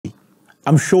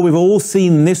I'm sure we've all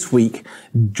seen this week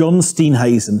John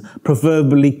Steenhuisen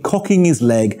proverbially cocking his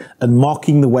leg and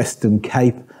marking the Western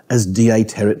Cape as DA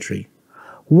territory.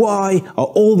 Why are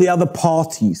all the other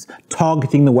parties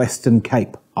targeting the Western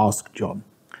Cape? Asked John.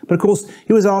 But of course,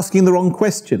 he was asking the wrong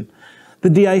question.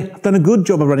 The DA have done a good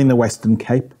job of running the Western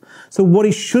Cape. So what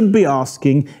he should be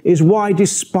asking is why,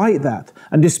 despite that,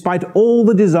 and despite all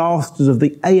the disasters of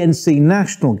the ANC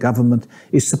national government,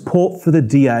 is support for the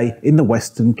DA in the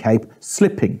Western Cape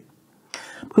slipping?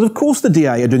 Because of course the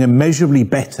DA are doing immeasurably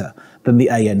better than the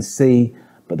ANC,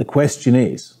 but the question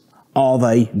is, are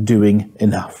they doing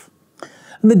enough?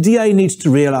 And the DA needs to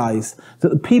realise that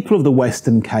the people of the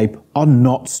Western Cape are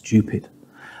not stupid.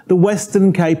 The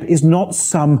Western Cape is not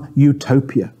some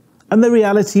utopia. And the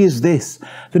reality is this,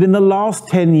 that in the last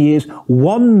 10 years,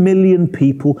 1 million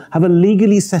people have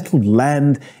illegally settled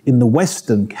land in the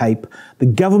Western Cape. The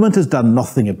government has done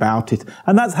nothing about it,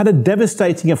 and that's had a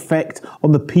devastating effect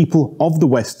on the people of the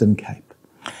Western Cape.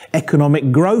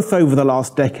 Economic growth over the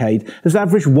last decade has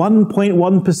averaged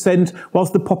 1.1%,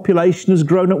 whilst the population has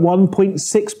grown at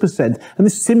 1.6%, and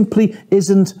this simply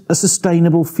isn't a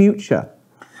sustainable future.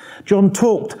 John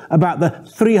talked about the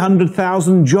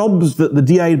 300,000 jobs that the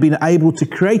DA had been able to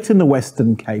create in the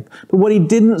Western Cape. But what he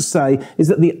didn't say is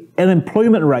that the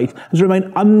unemployment rate has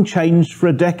remained unchanged for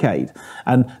a decade,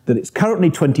 and that it's currently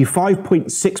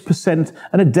 25.6%,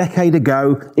 and a decade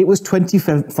ago it was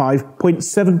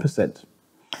 25.7%.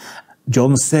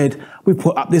 John said, we've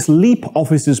put up this LEAP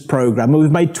officers programme and we've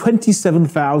made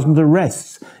 27,000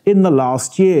 arrests in the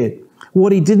last year.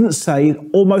 What he didn't say,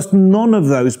 almost none of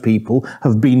those people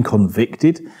have been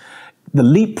convicted. The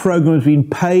LEAP programme has been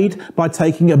paid by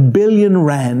taking R1 billion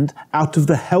out of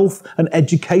the health and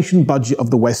education budget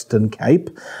of the Western Cape.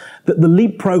 That the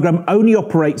LEAP programme only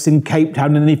operates in Cape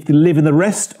Town, and if you live in the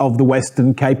rest of the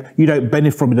Western Cape, you don't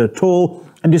benefit from it at all.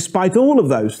 And despite all of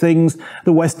those things,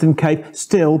 the Western Cape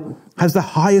still has the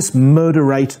highest murder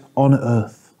rate on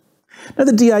earth. Now,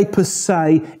 the DA per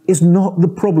se is not the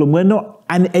problem. We're not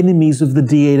enemies of the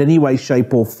DA in any way,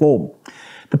 shape or form.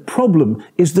 The problem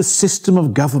is the system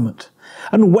of government.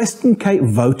 And Western Cape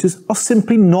voters are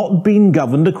simply not being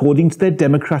governed according to their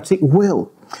democratic will.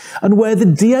 And where the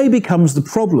DA becomes the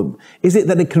problem is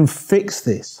that it can fix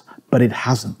this, but it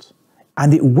hasn't.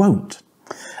 And it won't.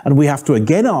 And we have to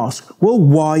again ask, well,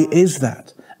 why is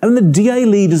that? And the DA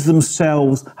leaders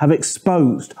themselves have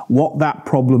exposed what that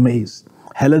problem is.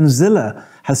 Helen Ziller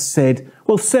has said,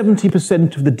 well,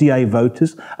 70% of the DA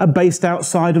voters are based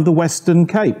outside of the Western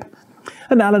Cape.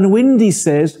 And Alan Winde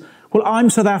says, well, I'm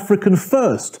South African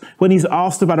first, when he's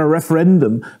asked about a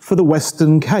referendum for the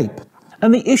Western Cape.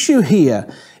 And the issue here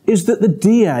is that the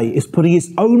DA is putting its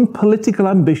own political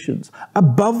ambitions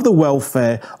above the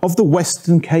welfare of the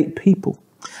Western Cape people.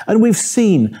 And we've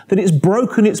seen that it's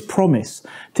broken its promise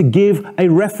to give a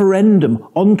referendum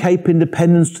on Cape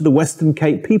independence to the Western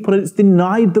Cape people, and it's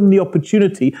denied them the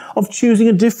opportunity of choosing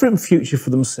a different future for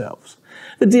themselves.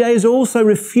 The DA has also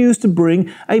refused to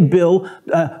bring a bill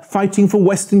fighting for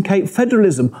Western Cape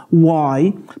federalism.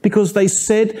 Why? Because they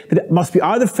said that it must be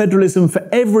either federalism for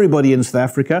everybody in South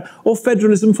Africa or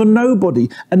federalism for nobody,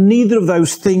 and neither of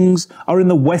those things are in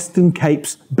the Western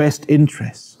Cape's best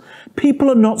interests.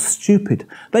 People are not stupid.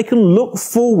 They can look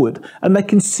forward and they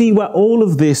can see where all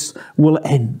of this will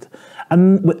end.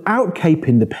 And without Cape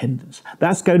independence,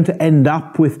 that's going to end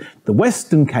up with the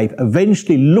Western Cape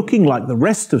eventually looking like the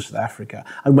rest of South Africa.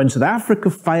 And when South Africa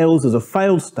fails as a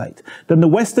failed state, then the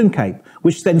Western Cape,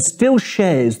 which then still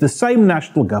shares the same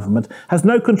national government, has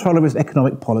no control over its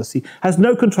economic policy, has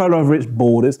no control over its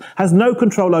borders, has no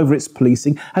control over its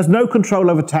policing, has no control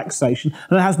over taxation,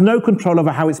 and it has no control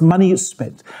over how its money is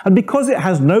spent. And because it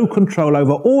has no control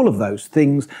over all of those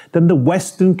things, then the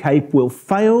Western Cape will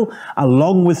fail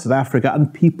along with South Africa,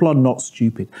 and people are not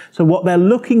stupid. So what they're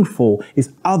looking for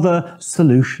is other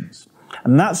solutions.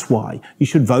 And that's why you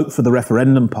should vote for the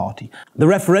Referendum Party. The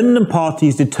Referendum Party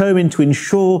is determined to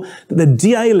ensure that the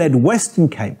DA-led Western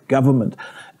Cape government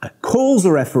calls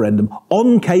a referendum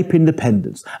on Cape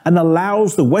independence and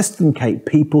allows the Western Cape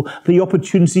people the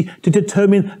opportunity to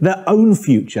determine their own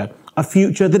future. A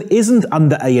future that isn't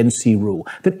under ANC rule,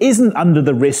 that isn't under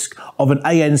the risk of an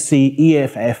ANC,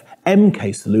 EFF,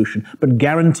 MK solution, but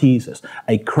guarantees us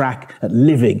a crack at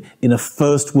living in a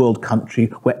first world country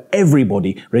where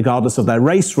everybody, regardless of their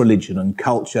race, religion and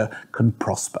culture, can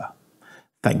prosper.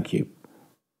 Thank you.